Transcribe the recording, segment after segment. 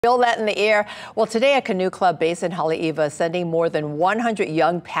Feel that in the air. Well, today a canoe club based in Haleiwa is sending more than 100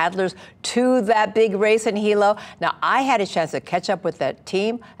 young paddlers to that big race in Hilo. Now, I had a chance to catch up with that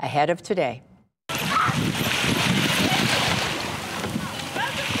team ahead of today.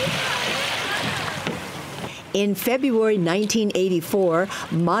 In February 1984,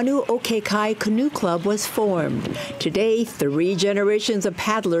 Manu Canoe Club was formed. Today, 3 generations of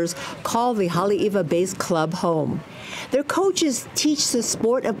paddlers call the Haleiwa-based club home. Their coaches teach the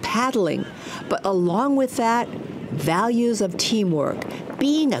sport of paddling, but along with that, values of teamwork,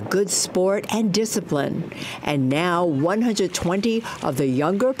 being a good sport, and discipline. And now 120 of the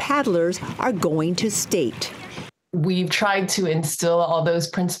younger paddlers are going to state. We've tried to instill all those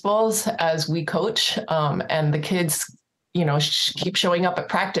principles as we coach, and the kids, keep showing up at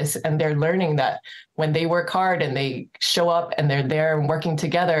practice, and they're learning that when they work hard and they show up and they're there and working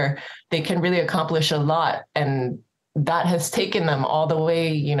together, they can really accomplish a lot. And that has taken them all the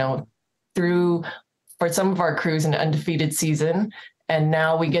way, through, for some of our crews, an undefeated season. And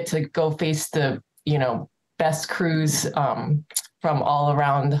now we get to go face the, best crews from all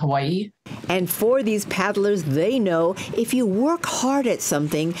around Hawaii. And for these paddlers, they know if you work hard at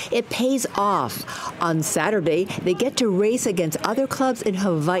something, it pays off. On Saturday, they get to race against other clubs in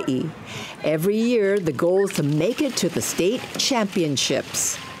Hawaii. Every year, the goal is to make it to the state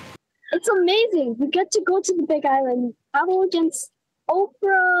championships. It's amazing. We get to go to the Big Island, paddle against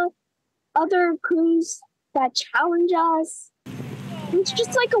other crews that challenge us. It's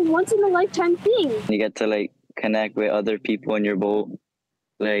just like a once-in-a-lifetime thing. You get to connect with other people in your boat.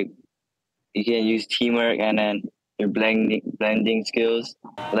 You can use teamwork and then your blending skills.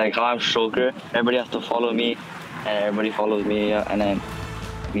 Like how I'm stroker, everybody has to follow me, and everybody follows me. And then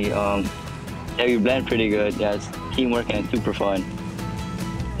we blend pretty good. Yeah, it's teamwork and it's super fun.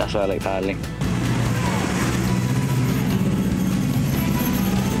 That's why I like paddling.